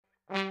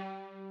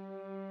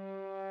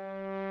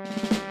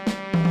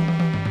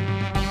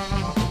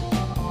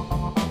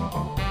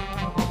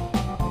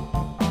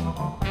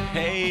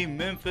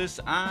Memphis,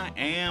 I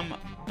am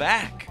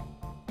back.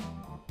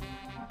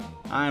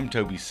 I'm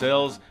Toby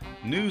Sells,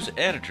 news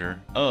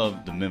editor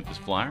of the Memphis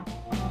Flyer.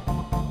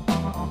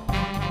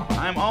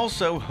 I'm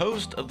also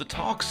host of the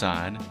talk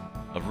side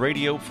of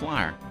Radio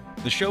Flyer,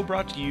 the show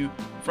brought to you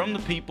from the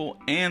people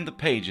and the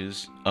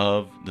pages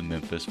of the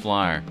Memphis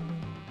Flyer.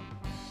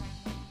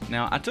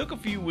 Now, I took a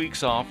few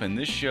weeks off, and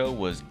this show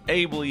was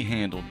ably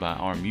handled by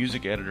our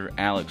music editor,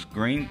 Alex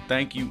Green.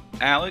 Thank you,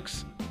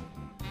 Alex.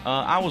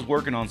 I was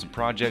working on some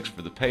projects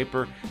for the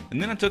paper,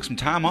 and then I took some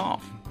time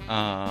off.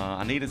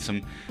 I needed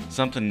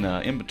something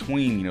in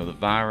between, the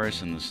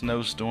virus and the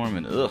snowstorm,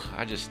 and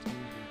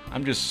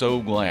I'm just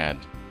so glad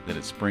that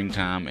it's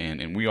springtime,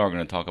 and we are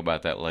going to talk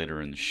about that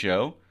later in the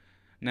show.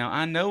 Now,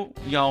 I know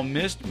y'all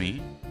missed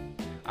me.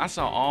 I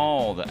saw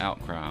all the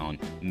outcry on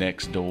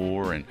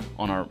Nextdoor and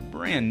on our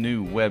brand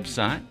new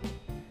website,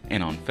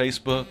 and on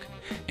Facebook,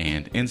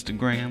 and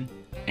Instagram,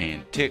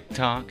 and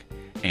TikTok,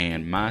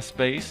 and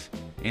MySpace,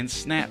 and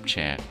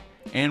Snapchat,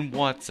 and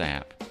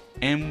WhatsApp,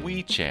 and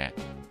WeChat,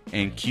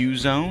 and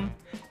Qzone,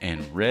 and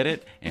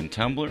Reddit, and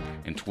Tumblr,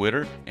 and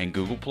Twitter, and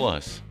Google+.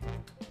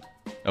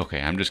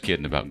 Okay, I'm just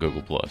kidding about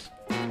Google+.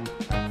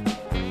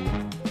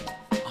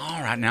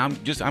 Alright, now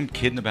I'm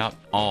kidding about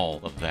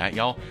all of that.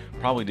 Y'all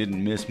probably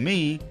didn't miss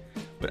me,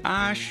 but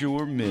I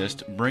sure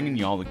missed bringing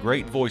y'all the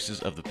great voices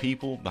of the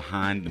people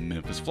behind the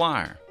Memphis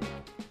Flyer.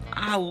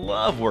 I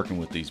love working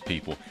with these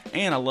people,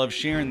 and I love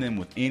sharing them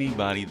with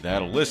anybody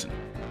that'll listen.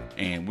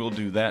 And we'll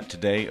do that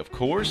today, of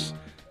course.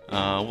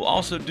 We'll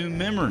also do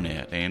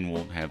MemorNet, and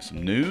we'll have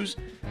some news.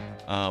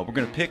 We're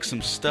going to pick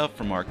some stuff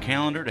from our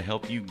calendar to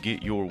help you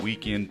get your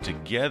weekend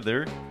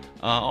together.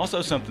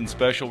 Also something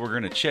special, we're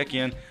going to check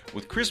in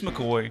with Chris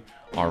McCoy,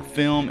 our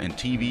film and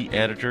TV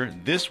editor.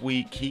 This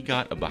week, he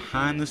got a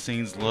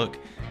behind-the-scenes look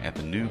at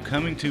the new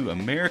Coming to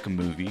America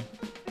movie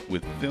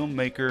with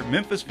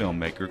Memphis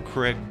filmmaker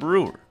Craig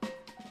Brewer.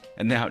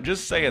 And now,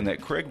 just saying that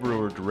Craig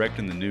Brewer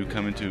directing the new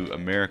Coming to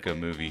America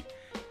movie,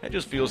 that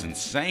just feels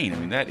insane. I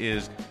mean, that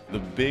is the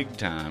big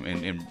time,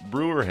 and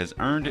Brewer has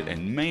earned it,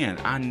 and man,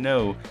 I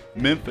know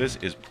Memphis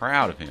is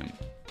proud of him.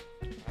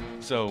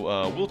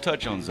 So we'll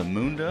touch on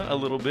Zamunda a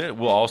little bit.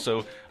 We'll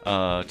also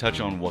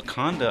touch on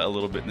Wakanda a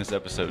little bit in this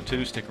episode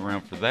too. Stick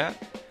around for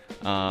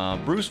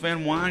that. Bruce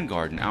Van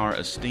Weingarten, our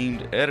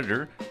esteemed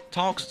editor,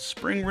 talks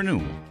spring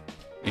renewal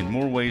in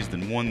more ways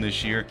than one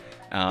this year.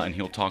 And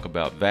he'll talk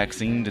about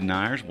vaccine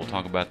deniers. We'll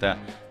talk about that.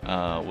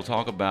 We'll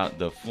talk about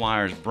the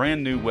Flyer's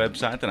brand new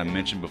website that I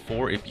mentioned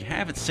before. If you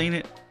haven't seen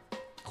it,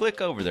 click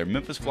over there,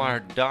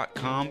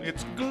 memphisflyer.com.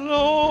 It's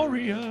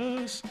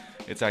glorious.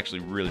 It's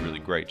actually really, really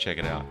great. Check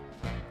it out.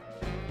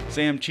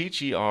 Sam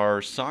Chichi,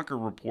 our soccer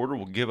reporter,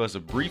 will give us a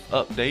brief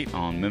update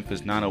on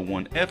Memphis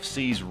 901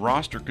 FC's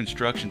roster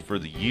construction for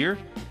the year,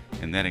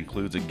 and that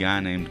includes a guy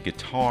named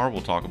Guitar.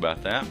 We'll talk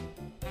about that.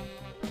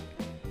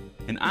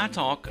 And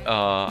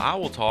I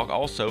will talk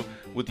also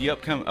with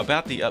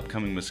about the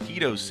upcoming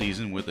mosquito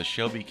season with a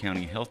Shelby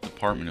County Health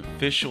Department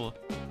official.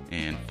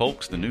 And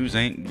folks, the news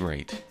ain't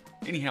great.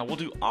 Anyhow, we'll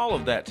do all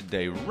of that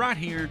today right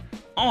here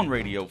on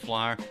Radio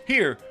Flyer.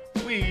 Here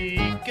we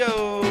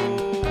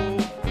go.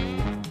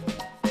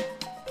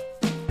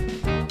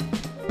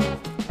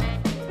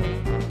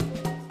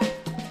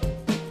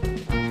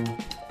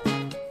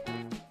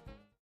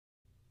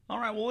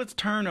 Well, let's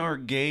turn our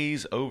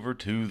gaze over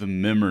to the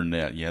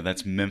MemorNet. Yeah,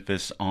 that's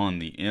Memphis on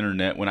the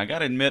internet. When I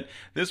gotta admit,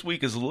 this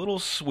week is a little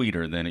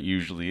sweeter than it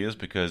usually is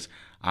because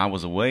I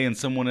was away and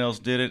someone else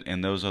did it,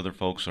 and those other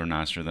folks are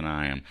nicer than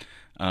I am.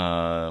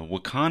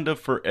 Wakanda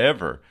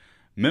Forever.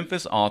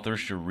 Memphis author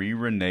Cherie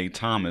Renee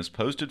Thomas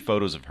posted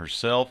photos of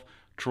herself,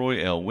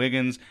 Troy L.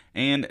 Wiggins,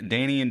 and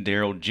Danny and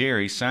Daryl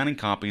Jerry signing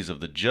copies of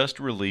the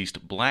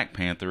just-released Black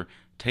Panther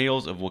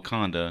Tales of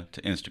Wakanda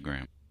to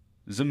Instagram.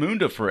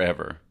 Zamunda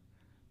Forever.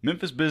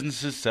 Memphis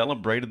businesses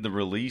celebrated the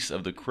release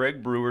of the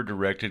Craig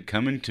Brewer-directed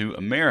Coming to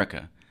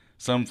America.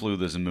 Some flew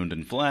the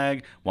Zamundan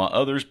flag, while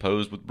others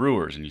posed with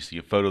Brewers, and you see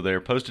a photo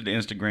there posted to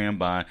Instagram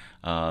by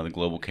the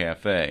Global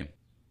Cafe.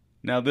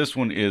 Now this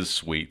one is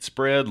sweet.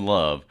 Spread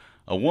love.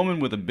 A woman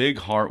with a big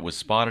heart was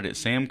spotted at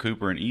Sam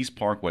Cooper and East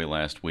Parkway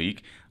last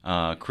week.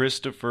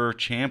 Christopher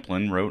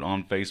Champlin wrote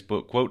on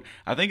Facebook, quote,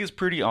 "I think it's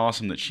pretty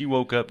awesome that she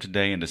woke up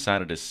today and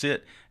decided to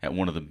sit at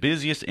one of the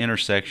busiest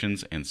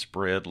intersections and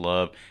spread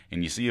love."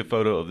 And you see a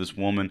photo of this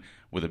woman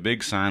with a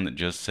big sign that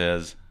just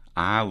says,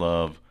 "I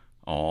love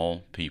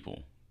all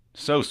people."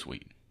 So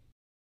sweet.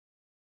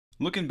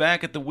 Looking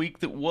back at the week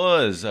that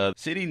was,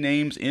 city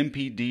names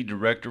MPD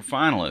director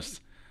finalists.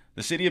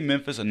 The city of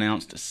Memphis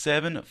announced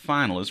 7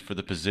 finalists for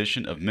the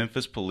position of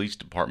Memphis Police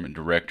Department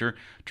Director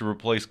to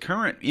replace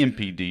current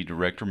MPD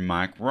Director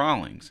Mike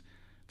Rawlings.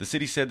 The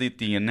city said that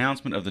the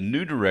announcement of the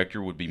new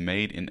director would be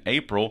made in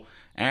April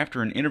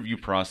after an interview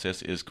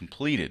process is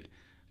completed.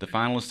 The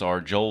finalists are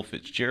Joel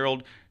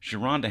Fitzgerald,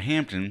 Sharonda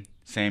Hampton,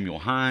 Samuel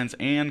Hines,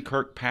 Ann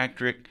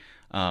Kirkpatrick,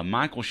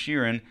 Michael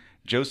Sheeran,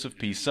 Joseph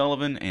P.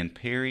 Sullivan, and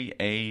Perry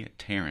A.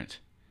 Tarrant.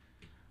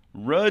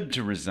 Rudd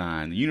to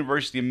resign. The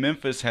University of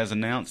Memphis has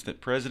announced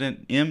that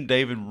President M.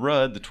 David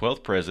Rudd, the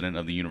 12th president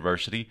of the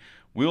university,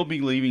 will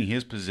be leaving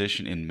his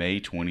position in May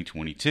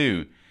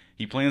 2022.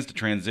 He plans to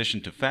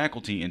transition to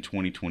faculty in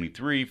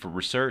 2023 for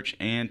research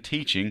and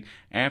teaching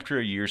after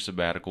a year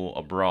sabbatical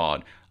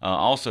abroad.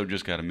 Also,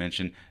 just got to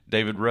mention,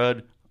 David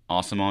Rudd,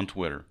 awesome on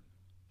Twitter.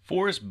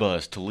 Forrest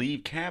bust to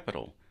leave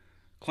Capitol.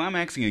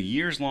 Climaxing a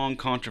years-long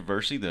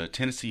controversy, the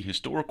Tennessee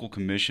Historical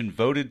Commission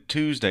voted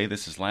Tuesday,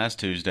 this is last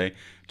Tuesday,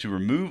 to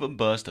remove a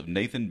bust of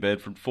Nathan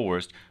Bedford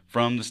Forrest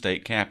from the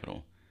state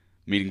capitol.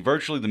 Meeting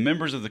virtually, the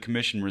members of the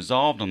commission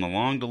resolved on the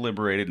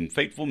long-deliberated and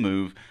fateful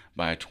move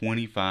by a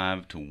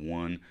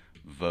 25-1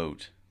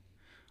 vote.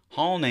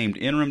 Hall named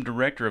interim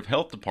director of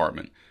Health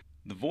Department.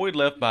 The void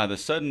left by the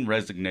sudden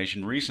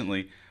resignation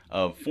recently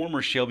of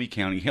former Shelby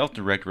County Health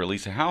Director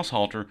Elisa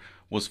Haushalter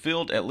was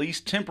filled at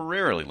least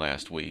temporarily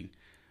last week.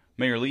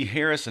 Mayor Lee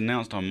Harris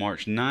announced on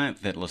March 9th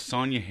that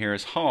LaSonia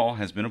Harris Hall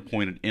has been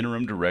appointed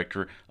interim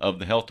director of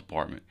the Health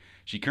Department.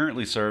 She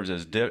currently serves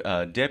as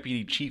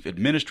Deputy Chief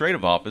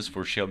Administrative Office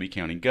for Shelby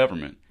County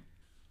government.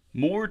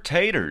 More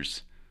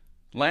taters.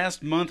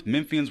 Last month,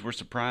 Memphians were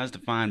surprised to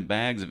find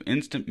bags of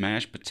instant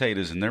mashed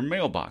potatoes in their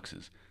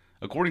mailboxes.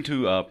 According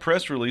to a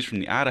press release from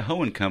the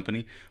Idahoan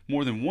Company,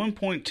 more than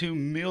 1.2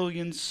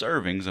 million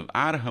servings of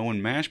Idahoan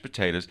mashed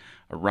potatoes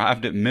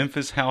arrived at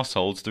Memphis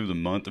households through the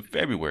month of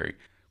February.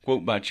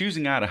 Quote, by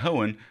choosing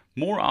Idahoan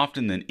more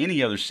often than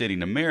any other city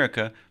in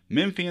America,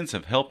 Memphians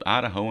have helped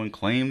Idahoan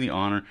claim the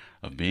honor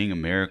of being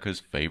America's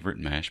favorite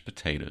mashed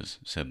potatoes,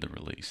 said the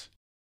release.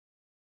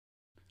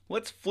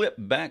 Let's flip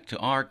back to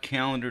our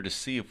calendar to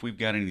see if we've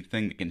got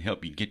anything that can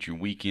help you get your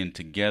weekend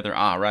together.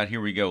 Right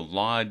here we go.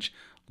 Lodge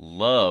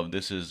Love.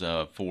 This is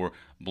for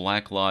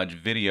Black Lodge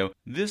Video.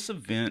 This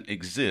event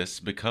exists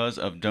because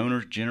of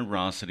donors'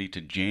 generosity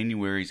to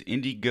January's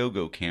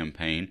Indiegogo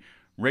campaign,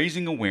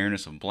 raising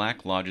awareness of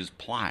Black Lodge's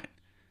plight.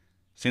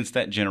 Since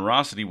that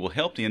generosity will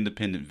help the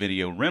independent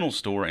video rental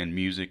store and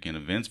music and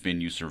events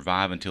venue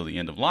survive until the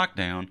end of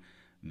lockdown,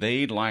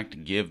 they'd like to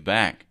give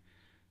back.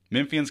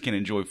 Memphians can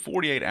enjoy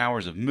 48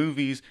 hours of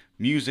movies,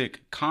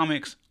 music,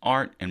 comics,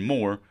 art, and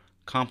more,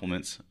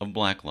 compliments of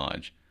Black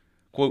Lodge.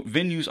 Quote,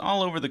 venues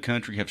all over the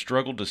country have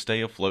struggled to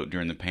stay afloat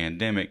during the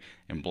pandemic,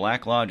 and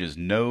Black Lodge is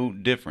no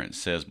different,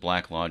 says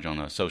Black Lodge on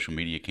a social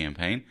media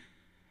campaign.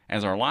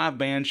 As our live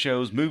band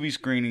shows, movie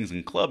screenings,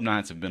 and club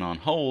nights have been on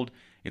hold,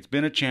 it's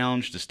been a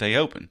challenge to stay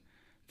open.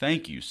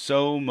 Thank you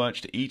so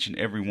much to each and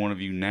every one of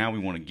you. Now we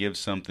want to give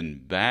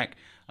something back.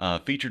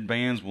 Featured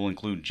bands will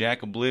include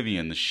Jack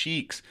Oblivion, The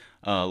Sheiks,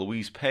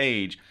 Louise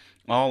Page,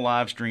 all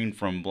live streamed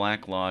from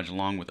Black Lodge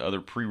along with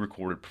other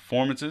pre-recorded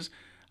performances.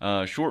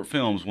 Short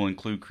films will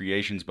include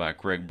creations by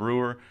Craig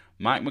Brewer,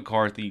 Mike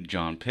McCarthy,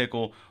 John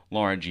Pickle,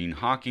 Laura Jean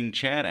Hawking,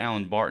 Chad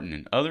Allen Barton,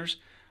 and others.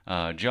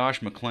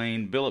 Josh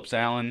McLean, Billups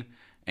Allen,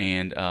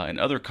 and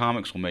other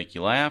comics will make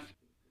you laugh.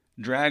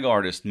 Drag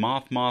artist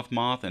Moth,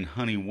 and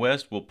Honey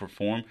West will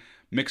perform.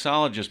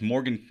 Mixologist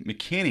Morgan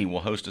McKinney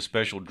will host a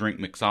special drink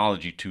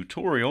mixology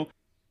tutorial.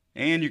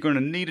 And you're going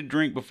to need a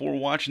drink before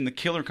watching the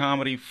killer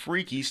comedy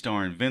Freaky,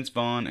 starring Vince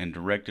Vaughn and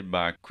directed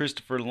by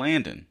Christopher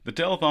Landon. The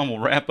telethon will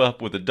wrap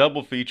up with a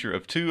double feature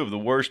of two of the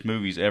worst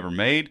movies ever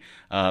made,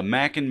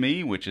 Mac and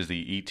Me, which is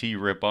the E.T.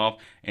 ripoff,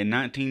 and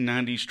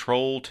 1990's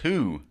Troll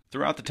 2.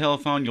 Throughout the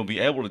telethon, you'll be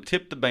able to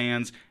tip the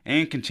bands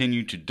and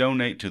continue to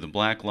donate to the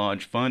Black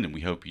Lodge Fund, and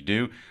we hope you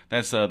do.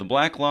 That's the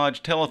Black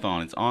Lodge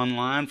Telethon. It's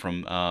online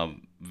from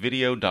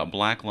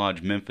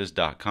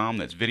video.blacklodgememphis.com.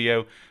 That's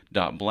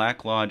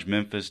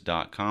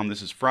video.blacklodgememphis.com.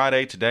 This is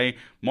Friday, today,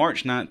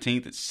 March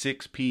 19th at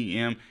 6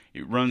 p.m.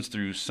 It runs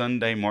through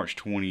Sunday, March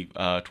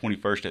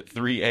 21st at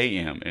 3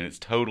 a.m., and it's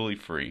totally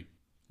free.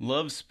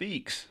 Love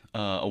Speaks.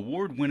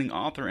 Award-winning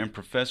author and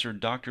professor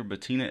Dr.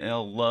 Bettina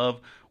L. Love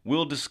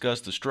will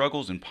discuss the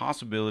struggles and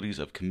possibilities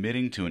of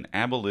committing to an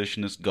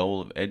abolitionist goal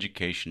of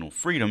educational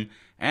freedom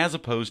as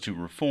opposed to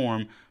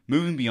reform,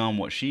 moving beyond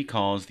what she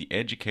calls the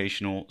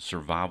educational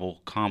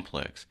survival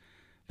complex.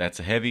 That's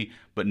a heavy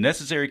but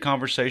necessary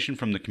conversation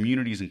from the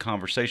Communities in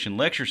Conversation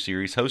lecture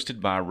series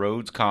hosted by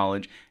Rhodes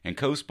College and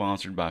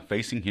co-sponsored by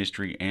Facing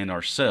History and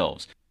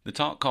ourselves. The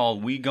talk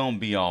called We Gon'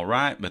 Be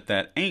Alright, But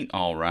That Ain't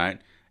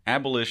Alright,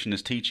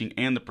 Abolitionist Teaching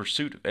and the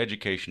Pursuit of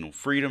Educational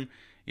Freedom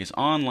is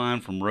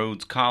online from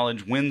Rhodes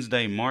College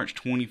Wednesday, March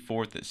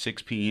 24th at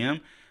 6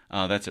 p.m.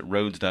 That's at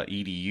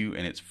rhodes.edu,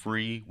 and it's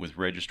free with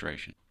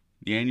registration.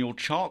 The annual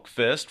Chalk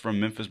Fest from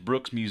Memphis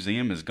Brooks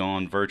Museum has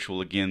gone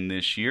virtual again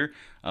this year.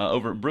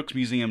 Over at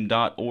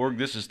brooksmuseum.org,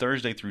 this is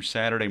Thursday through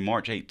Saturday,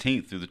 March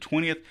 18th through the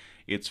 20th.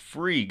 It's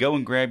free. Go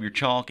and grab your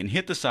chalk and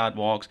hit the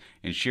sidewalks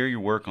and share your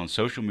work on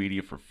social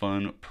media for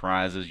fun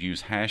prizes.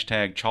 Use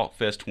hashtag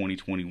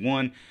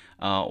ChalkFest2021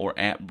 or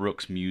at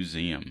Brooks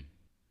Museum.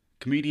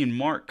 Comedian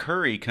Mark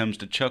Curry comes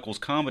to Chuckles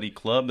Comedy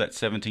Club, that's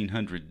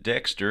 1700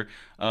 Dexter,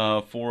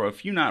 for a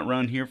few-night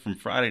run here from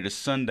Friday to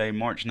Sunday,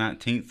 March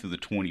 19th through the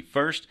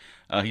 21st.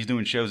 He's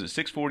doing shows at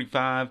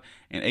 6:45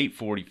 and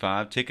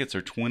 8:45. Tickets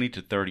are $20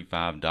 to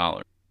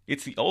 $35.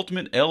 It's the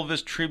Ultimate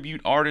Elvis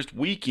Tribute Artist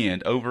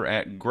Weekend over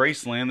at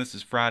Graceland. This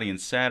is Friday and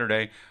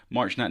Saturday,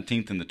 March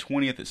 19th and the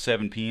 20th at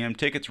 7 p.m.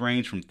 Tickets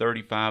range from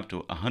 $35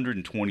 to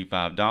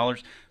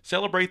 $125.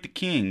 Celebrate the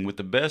King with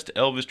the best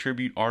Elvis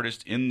tribute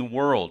artist in the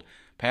world.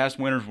 Past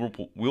winners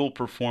will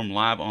perform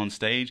live on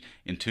stage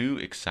in 2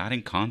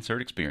 exciting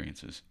concert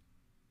experiences.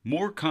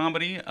 More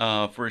comedy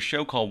for a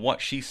show called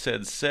What She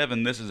Said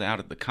 7. This is out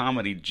at the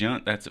Comedy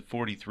Junt. That's at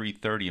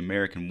 4330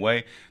 American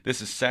Way.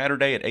 This is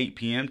Saturday at 8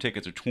 p.m.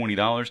 Tickets are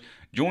 $20.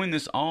 Join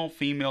this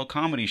all-female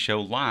comedy show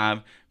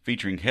live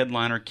featuring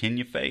headliner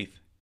Kenya Faith.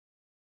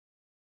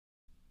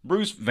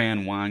 Bruce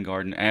Van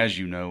Weingarten, as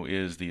you know,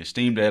 is the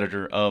esteemed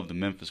editor of the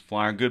Memphis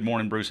Flyer. Good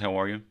morning, Bruce. How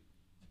are you?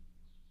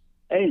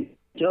 Hey,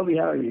 Toby,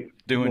 how are you?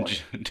 Doing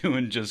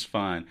just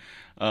fine.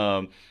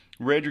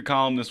 Read your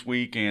column this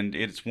week, and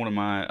it's one of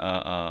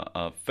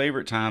my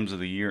favorite times of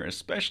the year,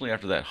 especially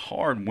after that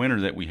hard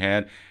winter that we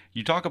had.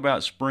 You talk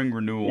about spring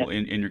renewal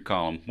in your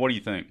column. What do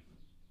you think?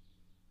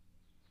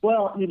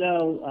 Well,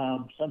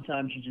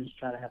 sometimes you just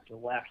kind of have to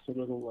wax a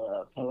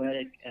little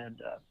poetic.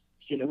 And,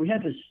 we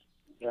had this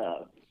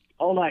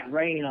all-night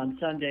rain on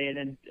Sunday, and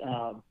then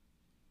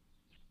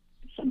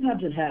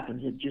sometimes it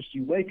happens. It just,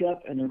 you wake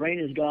up, and the rain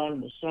is gone,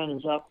 and the sun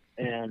is up,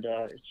 and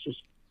it's just,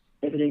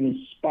 everything is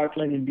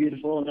sparkling and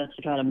beautiful, and that's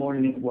the kind of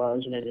morning it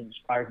was, and it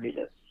inspired me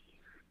to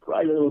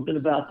write a little bit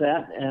about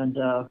that. And,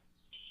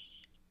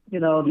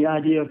 the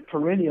idea of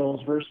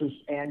perennials versus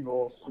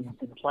annuals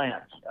in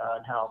plants,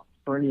 and how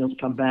perennials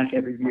come back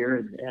every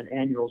year and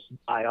annuals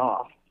die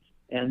off.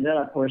 And then,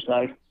 of course,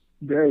 I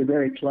very,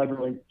 very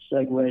cleverly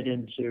segued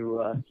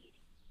into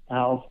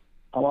how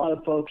a lot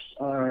of folks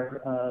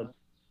are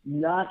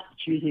not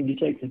choosing to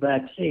take the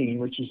vaccine,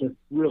 which is a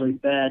really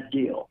bad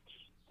deal.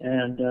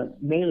 And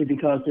mainly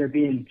because they're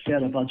being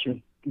fed a bunch of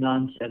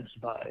nonsense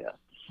by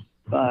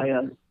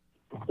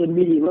the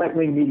media,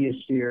 right-wing media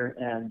sphere.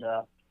 And,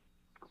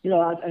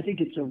 I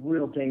think it's a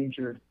real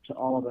danger to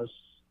all of us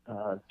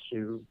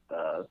to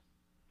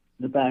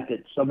the fact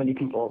that so many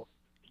people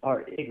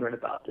are ignorant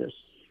about this.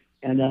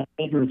 And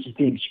ignorance is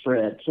being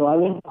spread. So I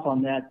went off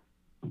on that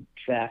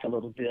track a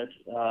little bit.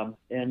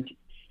 And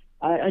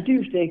I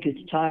do think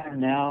it's time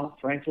now,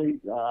 frankly,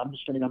 I'm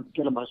just going to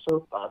get on my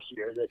soapbox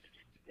here, that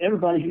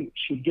everybody who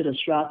should get a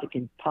shot that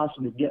can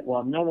possibly get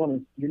one.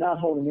 You're not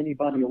holding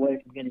anybody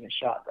away from getting a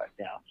shot right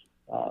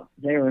now.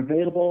 They are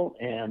available,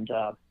 and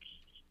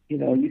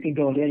you can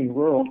go to any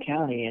rural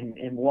county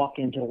and walk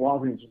into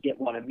Walgreens and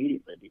get one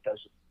immediately, because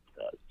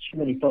too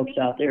many folks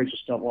out there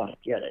just don't want to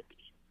get it.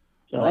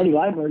 So anyway,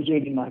 I'm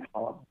urging my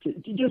column to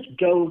just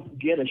go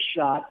get a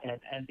shot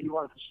and be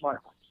one of the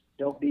smart ones.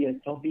 Don't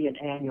be an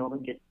annual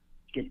and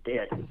get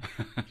dead.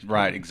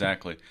 Right,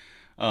 exactly.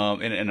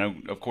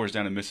 And of course,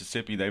 down in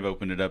Mississippi, they've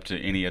opened it up to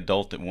any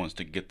adult that wants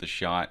to get the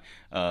shot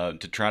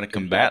to try to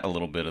combat a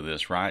little bit of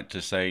this, right?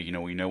 To say,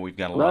 we know we've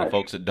got a lot of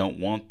folks that don't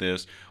want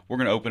this. We're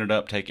going to open it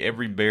up, take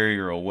every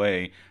barrier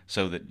away,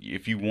 so that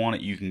if you want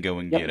it, you can go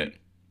and get it.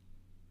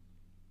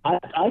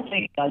 I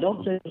think, I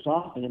don't say this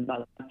often in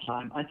my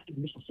time, I think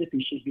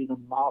Mississippi should be the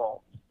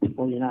model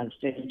for the United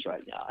States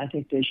right now. I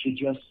think they should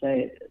just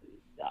say,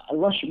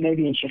 unless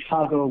maybe in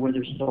Chicago where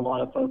there's still a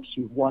lot of folks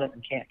who want it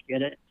and can't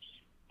get it,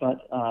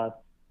 but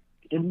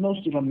in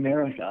most of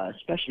America,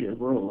 especially in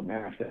rural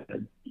America,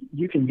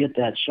 you can get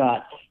that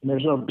shot, and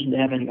there's no reason to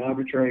have any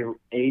arbitrary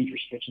age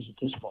restrictions at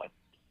this point.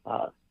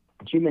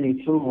 Too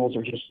many fools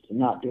are just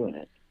not doing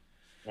it.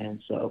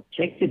 And so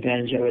take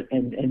advantage of it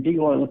and be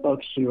one of the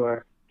folks who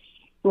are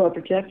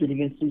protected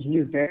against these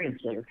new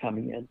variants that are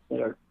coming in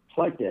that are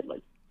quite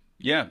deadly.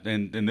 Yeah,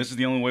 and this is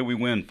the only way we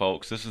win,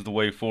 folks. This is the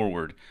way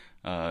forward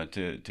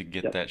to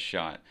get that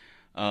shot.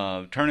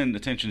 Turning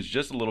attentions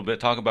just a little bit,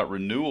 talk about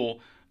renewal.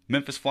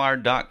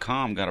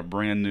 MemphisFlyer.com got a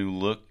brand new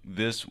look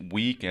this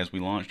week as we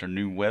launched our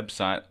new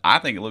website. I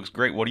think it looks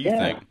great. What do you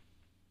think?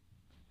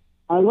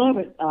 I love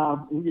it.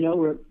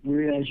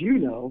 We're as you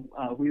know,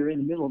 we're in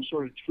the middle of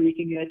sort of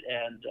tweaking it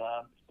and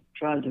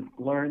trying to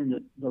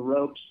learn the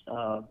ropes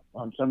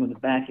on some of the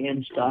back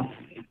end stuff,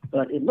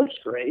 but it looks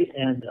great.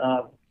 And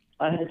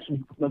I had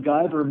some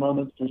MacGyver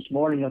moments this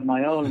morning of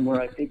my own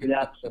where I figured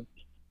out some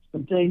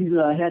things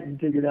that I hadn't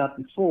figured out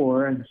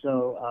before, and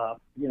so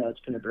it's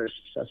been a very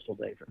successful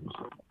day for me.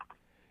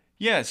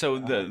 Yeah, so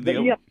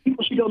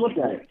people should go look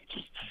at it.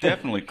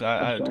 Definitely,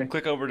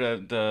 click over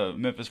to the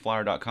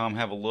MemphisFlyer.com,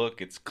 have a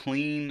look. It's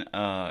clean.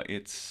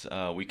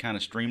 We kind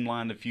of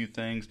streamlined a few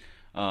things.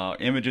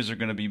 Images are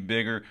going to be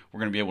bigger. We're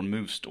going to be able to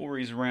move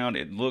stories around.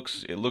 It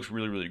looks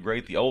really, really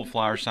great. The old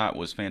Flyer site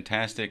was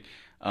fantastic.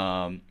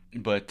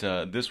 But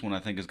this one I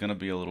think is going to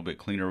be a little bit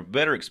cleaner, a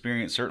better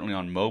experience certainly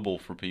on mobile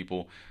for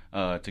people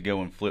to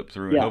go and flip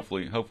through. Yeah.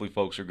 And hopefully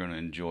folks are going to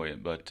enjoy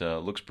it. But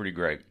looks pretty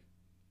great.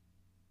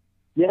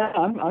 Yeah,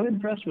 I'm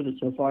impressed with it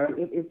so far.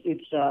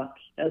 It's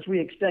as we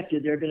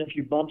expected. There have been a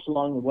few bumps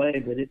along the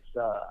way, but it's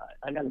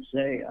I got to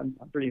say I'm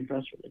pretty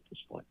impressed with it at this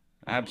point.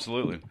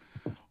 Absolutely.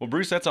 Well,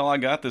 Bruce, that's all I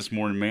got this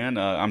morning, man.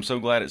 I'm so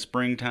glad it's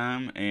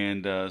springtime,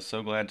 and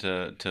so glad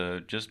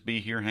to just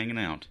be here hanging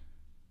out.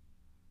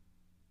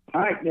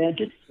 All right, man,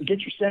 get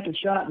your second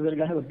shot and we're going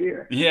to have a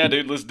beer. Yeah,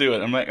 dude, let's do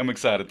it. I'm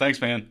excited. Thanks,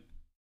 man.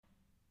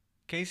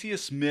 Kecia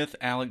Smith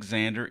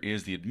Alexander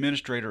is the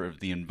administrator of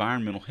the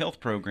Environmental Health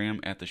Program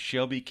at the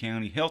Shelby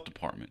County Health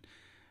Department.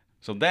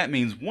 So that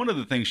means one of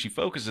the things she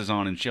focuses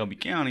on in Shelby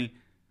County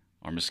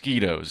are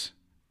mosquitoes.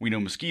 We know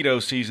mosquito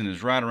season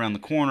is right around the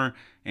corner,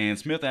 and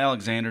Smith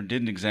Alexander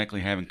didn't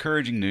exactly have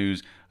encouraging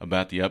news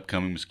about the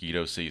upcoming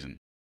mosquito season.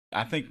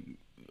 I think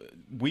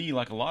we,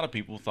 like a lot of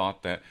people,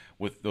 thought that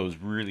with those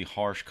really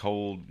harsh,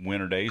 cold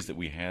winter days that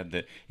we had,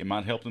 that it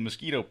might help the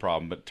mosquito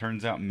problem, but it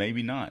turns out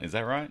maybe not. Is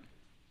that right?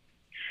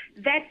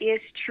 That is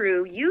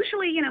true.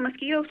 Usually,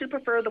 mosquitoes do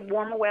prefer the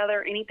warmer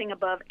weather, anything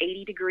above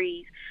 80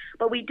 degrees.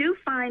 But we do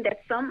find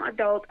that some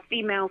adult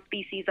female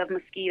species of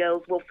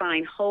mosquitoes will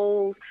find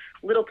holes,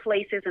 little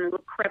places and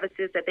little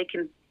crevices that they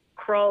can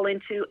crawl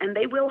into, and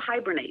they will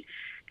hibernate.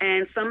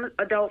 And some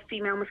adult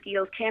female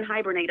mosquitoes can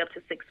hibernate up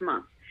to 6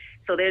 months.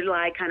 So they're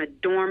like kind of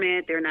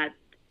dormant. They're not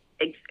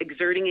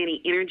exerting any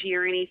energy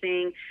or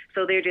anything.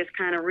 So they're just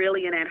kind of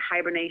really in that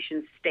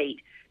hibernation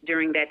state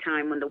during that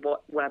time when the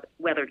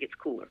weather gets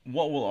cooler.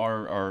 What will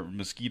our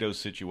mosquito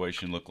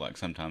situation look like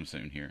sometime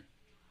soon here?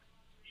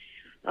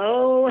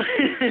 Oh,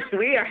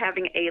 we are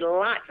having a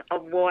lot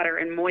of water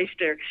and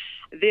moisture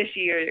this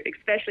year,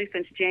 especially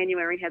since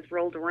January has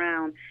rolled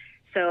around.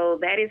 So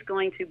that is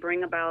going to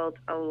bring about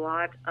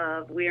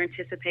we're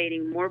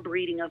anticipating more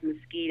breeding of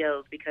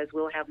mosquitoes because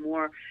we'll have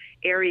more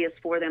areas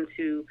for them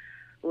to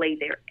lay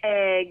their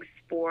eggs,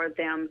 for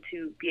them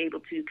to be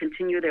able to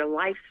continue their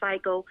life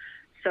cycle.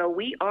 So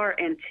we are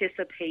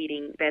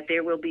anticipating that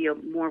there will be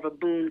more of a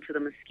boom to the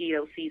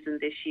mosquito season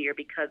this year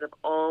because of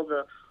all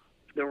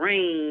the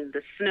rain,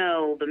 the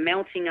snow, the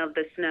melting of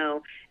the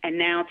snow, and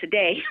now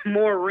today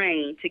more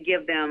rain to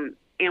give them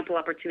ample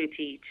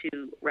opportunity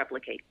to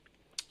replicate.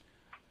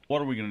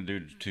 What are we going to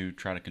do to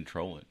try to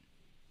control it?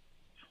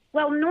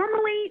 Well,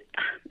 normally,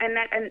 and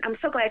I'm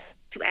so glad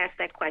to ask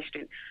that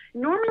question.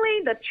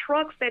 Normally, the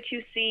trucks that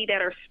you see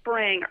that are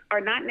spraying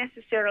are not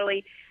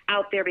necessarily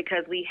out there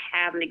because we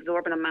have an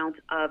exorbitant amount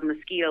of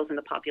mosquitoes in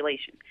the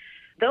population.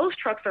 Those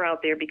trucks are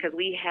out there because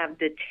we have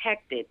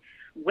detected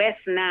West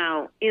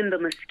Nile in the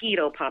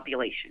mosquito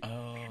population.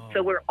 Oh.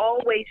 So we're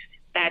always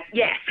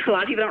yes, a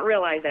lot of people don't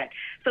realize that.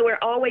 So we're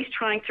always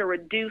trying to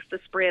reduce the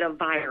spread of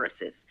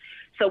viruses.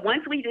 So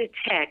once we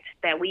detect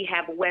that we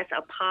have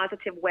a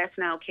positive West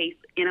Nile case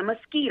in a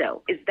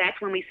mosquito, that's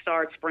when we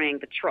start spraying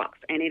the trucks.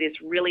 And it is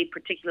really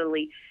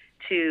particularly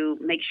to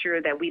make sure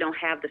that we don't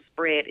have the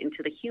spread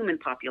into the human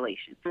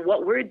population.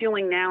 What we're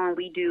doing now, and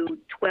we do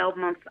 12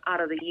 months out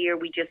of the year,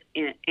 we just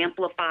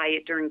amplify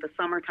it during the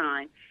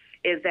summertime,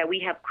 is that we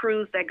have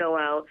crews that go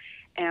out,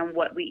 and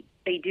what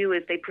they do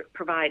is they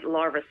provide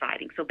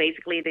larviciding. So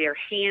basically they are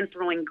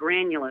hand-throwing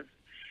granules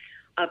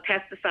of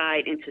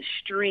pesticide into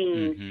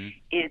streams,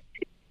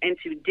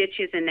 into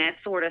ditches and that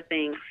sort of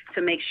thing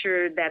to make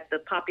sure that the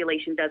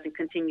population doesn't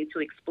continue to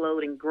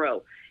explode and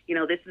grow.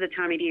 This is the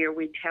time of year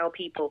we tell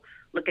people,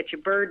 look at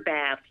your bird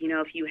baths.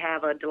 If you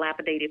have a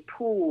dilapidated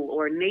pool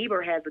or a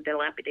neighbor has a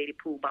dilapidated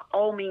pool, by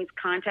all means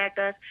contact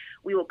us.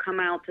 We will come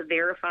out to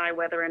verify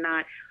whether or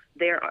not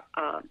there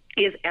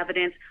is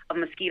evidence of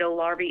mosquito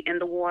larvae in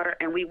the water,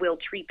 and we will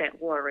treat that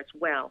water as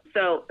well.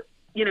 So,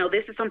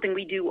 this is something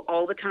we do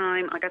all the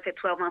time. Like I said,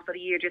 12 months of the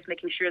year, just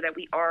making sure that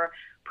we are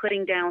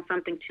putting down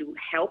something to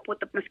help with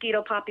the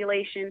mosquito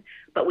population.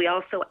 But we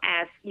also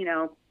ask,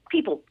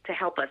 people to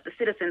help us, the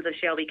citizens of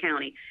Shelby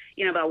County,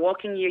 by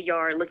walking your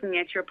yard, looking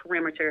at your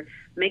perimeter,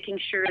 making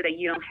sure that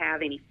you don't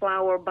have any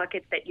flower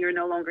buckets that you're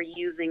no longer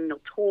using, no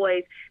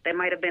toys that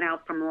might have been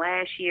out from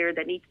last year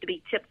that needs to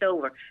be tipped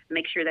over.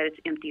 Make sure that it's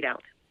emptied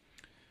out.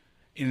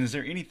 And is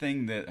there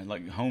anything that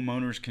like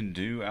homeowners can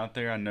do out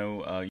there? I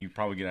know you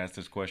probably get asked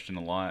this question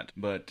a lot,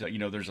 but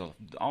there's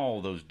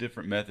all those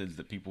different methods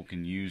that people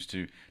can use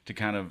to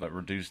kind of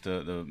reduce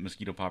the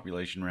mosquito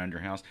population around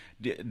your house.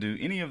 Do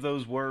any of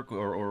those work,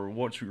 or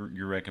what's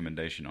your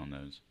recommendation on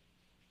those?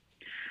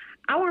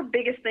 Our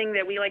biggest thing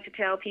that we like to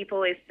tell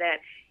people is that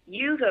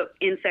use an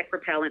insect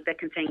repellent that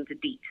contains a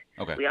DEET.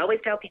 Okay. We always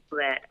tell people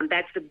that.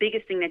 That's the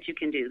biggest thing that you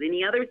can do. Then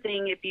the other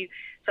thing,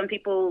 some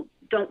people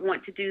don't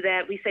want to do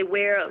that, we say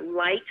wear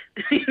light.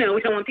 We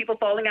don't want people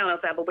falling out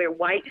outside, but wear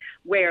white,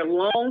 wear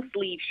long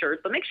sleeve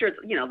shirts, but make sure it's,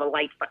 the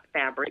light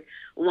fabric.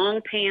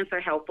 Long pants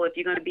are helpful if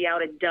you're going to be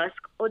out at dusk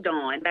or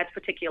dawn. That's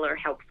particularly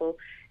helpful.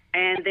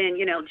 And then,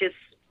 just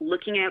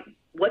looking at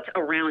what's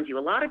around you.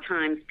 A lot of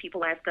times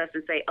people ask us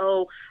and say,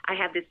 oh, I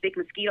have this big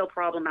mosquito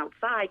problem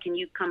outside. Can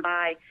you come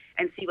by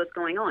and see what's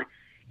going on?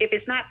 If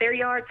it's not their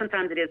yard,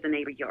 sometimes it is the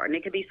neighbor yard. And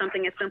it could be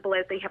something as simple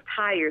as they have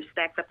tires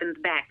stacked up in the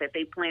back that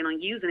they plan on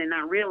using and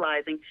not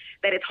realizing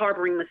that it's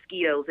harboring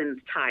mosquitoes in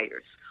the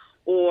tires.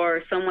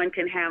 Or someone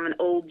can have an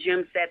old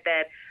gym set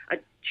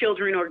that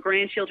children or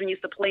grandchildren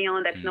used to play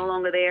on that's no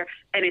longer there,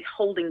 and it's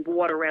holding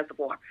water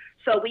reservoir.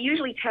 So we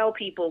usually tell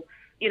people,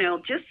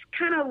 just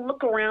kind of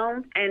look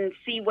around and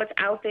see what's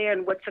out there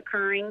and what's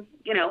occurring,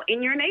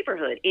 in your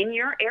neighborhood, in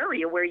your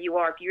area where you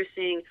are, if you're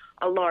seeing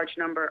a large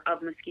number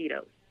of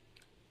mosquitoes.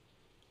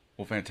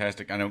 Well,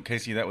 fantastic. I know,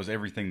 Casey, that was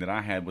everything that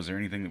I had. Was there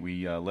anything that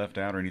we left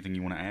out or anything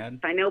you want to add?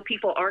 I know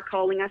people are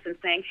calling us and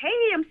saying,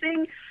 "Hey, I'm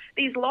seeing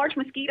these large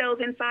mosquitoes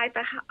inside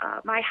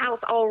my house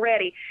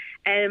already."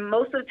 And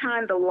most of the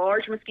time, the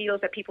large mosquitoes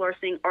that people are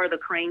seeing are the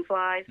crane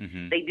flies.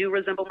 Mm-hmm. They do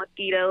resemble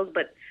mosquitoes,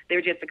 but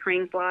they're just the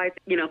crane flies.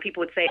 You know,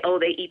 people would say, "Oh,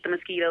 they eat the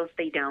mosquitoes."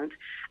 They don't.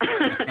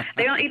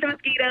 They don't eat the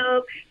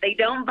mosquitoes. They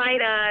don't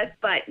bite us.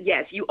 But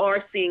yes, you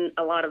are seeing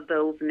a lot of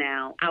those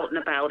now out and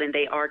about, and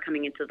they are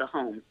coming into the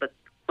homes. But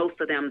most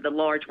of them, the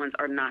large ones,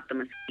 are not the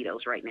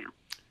mosquitoes right now.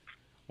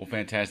 Well,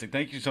 fantastic.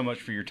 Thank you so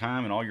much for your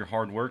time and all your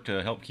hard work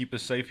to help keep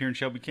us safe here in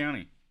Shelby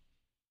County.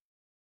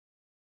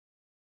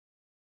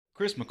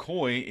 Chris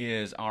McCoy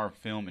is our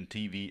film and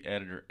TV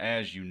editor,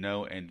 as you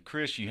know. And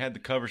Chris, you had the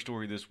cover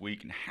story this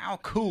week, and how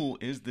cool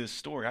is this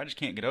story? I just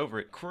can't get over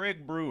it.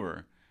 Craig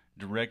Brewer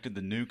directed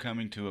the new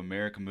Coming to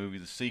America movie,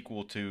 the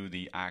sequel to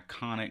the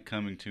iconic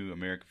Coming to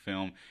America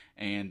film,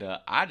 and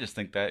I just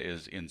think that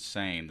is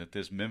insane that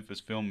this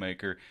Memphis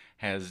filmmaker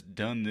has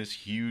done this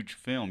huge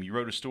film. You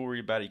wrote a story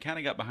about it. You kind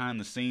of got behind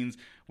the scenes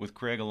with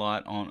Craig a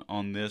lot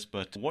on this,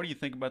 but what do you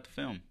think about the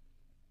film?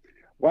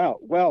 Wow.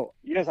 Well,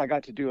 yes, I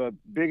got to do a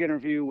big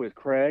interview with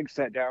Craig,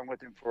 sat down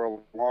with him for a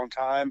long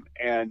time.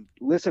 And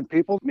listen,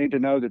 people need to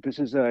know that this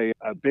is a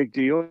big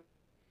deal.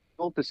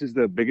 This is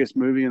the biggest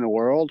movie in the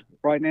world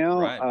right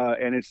now. Right.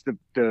 And it's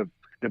the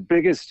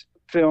biggest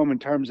film in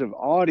terms of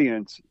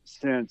audience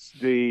since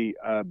the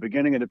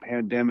beginning of the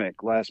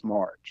pandemic last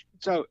March.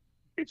 So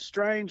it's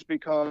strange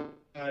because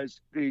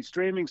the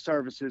streaming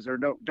services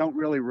don't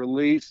really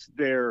release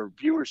their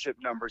viewership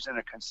numbers in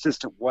a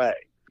consistent way.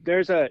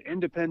 There's an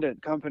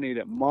independent company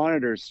that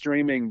monitors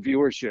streaming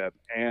viewership,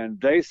 and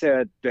they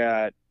said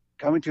that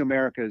Coming to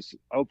America's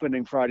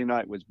opening Friday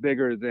night was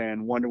bigger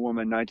than Wonder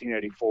Woman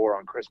 1984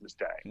 on Christmas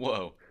Day.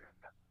 Whoa.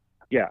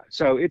 Yeah,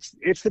 so it's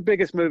the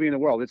biggest movie in the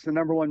world. It's the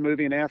 #1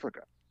 movie in Africa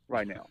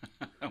right now.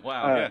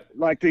 Wow. Yeah.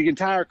 Like the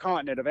entire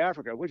continent of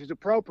Africa, which is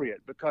appropriate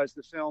because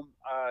the film,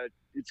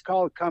 it's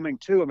called Coming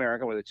to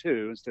America with a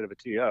 2 instead of a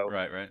T-O.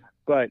 Right.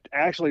 But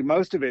actually,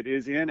 most of it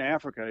is in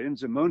Africa, in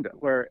Zamunda,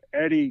 where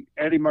Eddie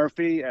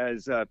Murphy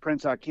as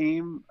Prince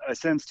Hakeem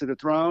ascends to the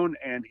throne,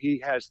 and he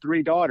has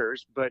 3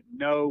 daughters but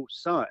no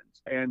sons.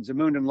 And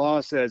Zamundan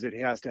law says that he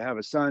has to have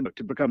a son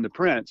to become the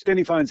prince. Then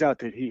he finds out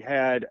that he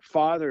had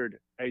fathered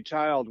a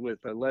child with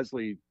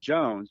Leslie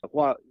Jones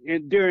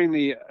during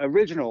the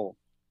original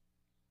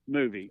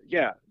movie.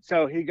 Yeah.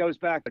 So he goes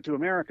back to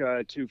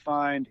America to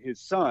find his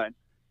son.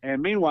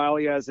 And meanwhile,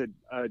 he has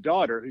a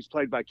daughter who's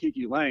played by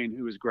Kiki Lane,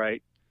 who is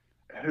great,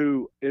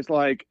 who is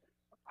like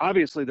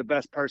obviously the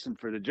best person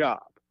for the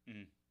job.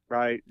 Mm-hmm.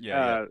 Right.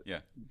 Yeah.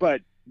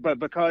 But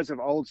because of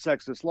old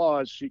sexist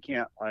laws, she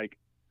can't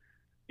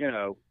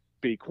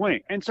be queen.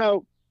 And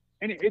so,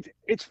 and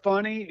it's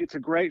funny. It's a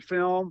great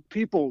film.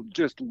 People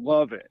just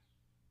love it.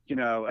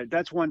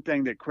 That's one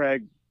thing that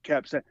Craig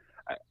kept saying.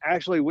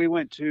 Actually, we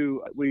went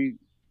to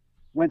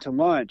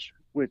lunch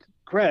with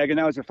Craig, and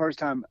that was the first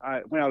time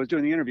when I was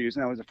doing the interviews,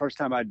 and that was the first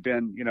time I'd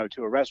been,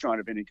 to a restaurant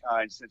of any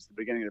kind since the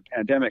beginning of the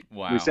pandemic.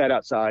 Wow. We sat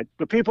outside,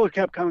 but people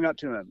kept coming up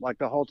to him like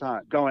the whole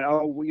time, going,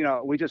 "Oh,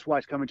 we just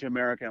watched Coming to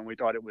America, and we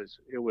thought it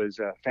was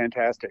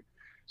fantastic."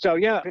 So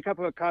yeah, pick up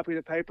a copy of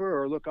the paper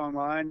or look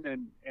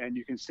online, and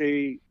you can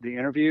see the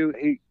interview.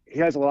 He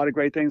has a lot of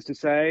great things to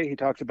say. He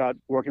talks about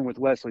working with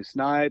Wesley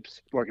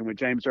Snipes, working with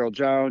James Earl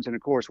Jones, and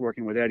of course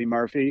working with Eddie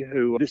Murphy,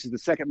 who this is the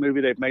second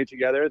movie they've made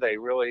together. They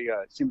really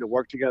seem to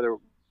work together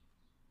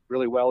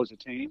really well as a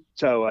team.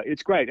 So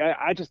it's great.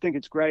 I just think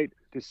it's great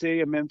to see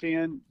a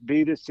Memphian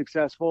be this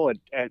successful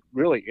at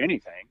really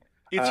anything.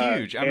 It's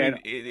huge. I mean,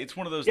 it's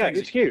one of those things. Yeah,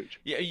 it's huge.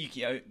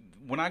 Yeah,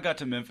 when I got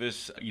to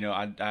Memphis,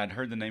 I'd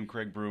heard the name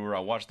Craig Brewer. I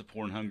watched the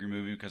Poor and Hungry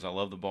movie because I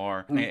love the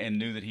bar and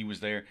knew that he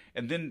was there.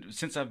 And then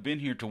since I've been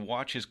here to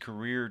watch his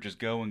career just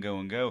go and go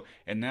and go,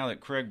 and now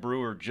that Craig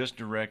Brewer just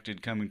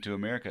directed Coming to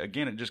America,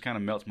 again, it just kind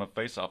of melts my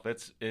face off.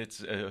 It's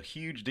a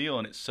huge deal,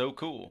 and it's so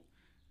cool.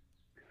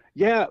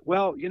 Yeah,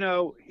 well,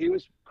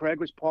 Craig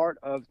was part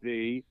of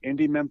the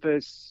Indie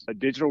Memphis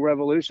digital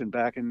revolution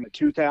back in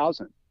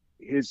 2000.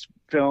 His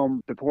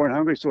film, The Poor and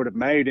Hungry, sort of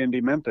made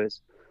Indie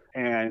Memphis,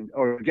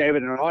 or gave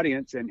it an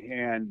audience, and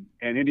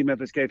Indie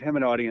Memphis gave him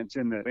an audience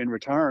in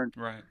return.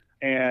 Right.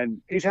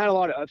 And he's had a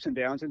lot of ups and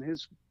downs in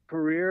his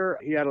career.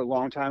 He had a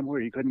long time where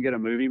he couldn't get a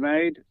movie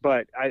made,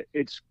 but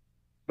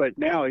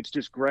now it's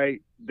just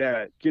great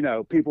that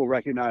people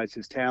recognize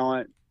his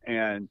talent,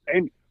 and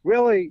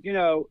really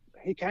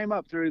he came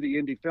up through the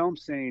indie film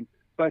scene,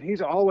 but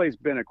he's always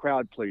been a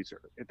crowd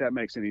pleaser, if that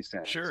makes any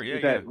sense. Sure,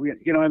 yeah.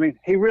 You know what I mean?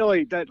 He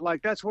really,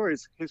 that's where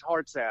his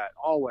heart's at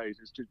always,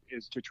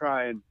 is to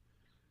try and,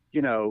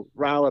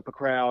 rile up a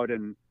crowd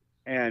and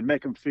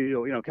make them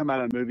feel, come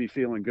out of the movie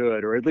feeling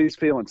good, or at least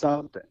feeling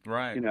something.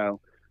 Right.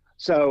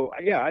 So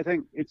yeah, I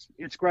think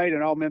it's great,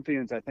 and all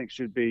Memphians, I think,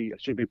 should be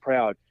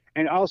proud.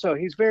 And also,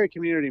 he's very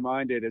community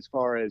minded as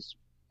far as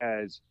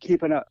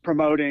keeping up,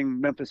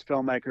 promoting Memphis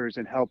filmmakers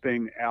and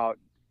helping out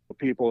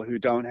people who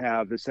don't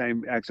have the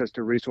same access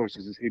to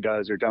resources as he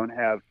does, or don't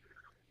have.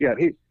 Yeah,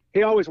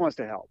 he always wants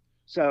to help.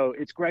 So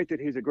it's great that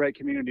he's a great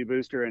community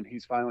booster and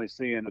he's finally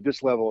seeing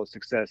this level of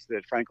success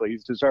that frankly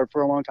he's deserved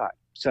for a long time.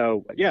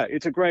 So yeah,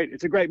 it's a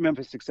great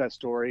Memphis success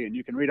story, and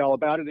you can read all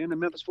about it in the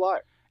Memphis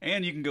Flyer.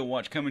 And you can go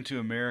watch Coming to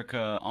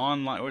America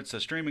online. It's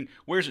streaming.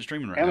 Where's it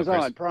streaming right now, Amazon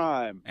Chris?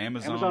 Prime.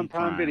 Amazon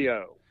Prime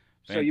Video.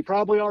 So you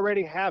probably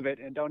already have it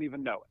and don't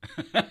even know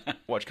it.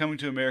 Watch Coming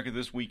to America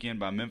this weekend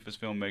by Memphis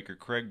filmmaker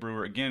Craig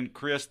Brewer. Again,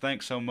 Chris,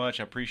 thanks so much.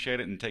 I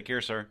appreciate it, and take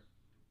care, sir.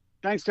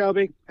 Thanks,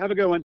 Toby. Have a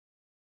good one.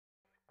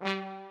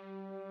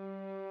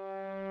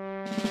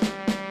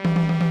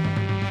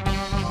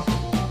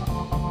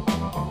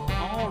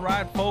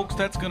 Folks,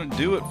 that's going to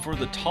do it for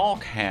the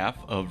talk half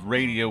of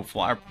Radio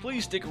Flyer.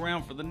 Please stick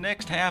around for the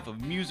next half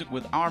of music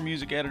with our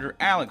music editor,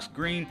 Alex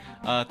Green.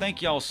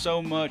 Thank y'all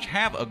so much.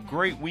 Have a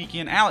great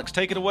weekend. Alex,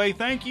 take it away.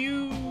 Thank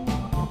you.